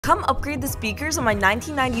Come upgrade the speakers on my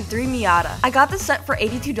 1993 Miata. I got this set for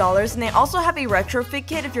 $82 and they also have a retrofit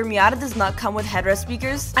kit if your Miata does not come with headrest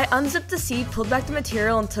speakers. I unzipped the seat, pulled back the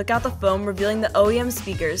material, and took out the foam, revealing the OEM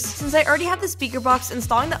speakers. Since I already have the speaker box,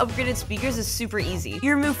 installing the upgraded speakers is super easy.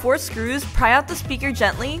 You remove 4 screws, pry out the speaker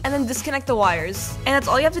gently, and then disconnect the wires. And that's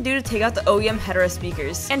all you have to do to take out the OEM headrest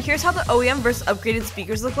speakers. And here's how the OEM versus upgraded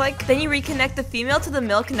speakers look like. Then you reconnect the female to the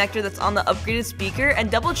male connector that's on the upgraded speaker and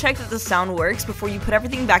double check that the sound works before you put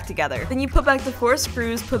everything back together. Then you put back the 4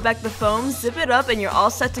 screws, put back the foam, zip it up, and you're all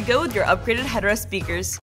set to go with your upgraded headrest speakers.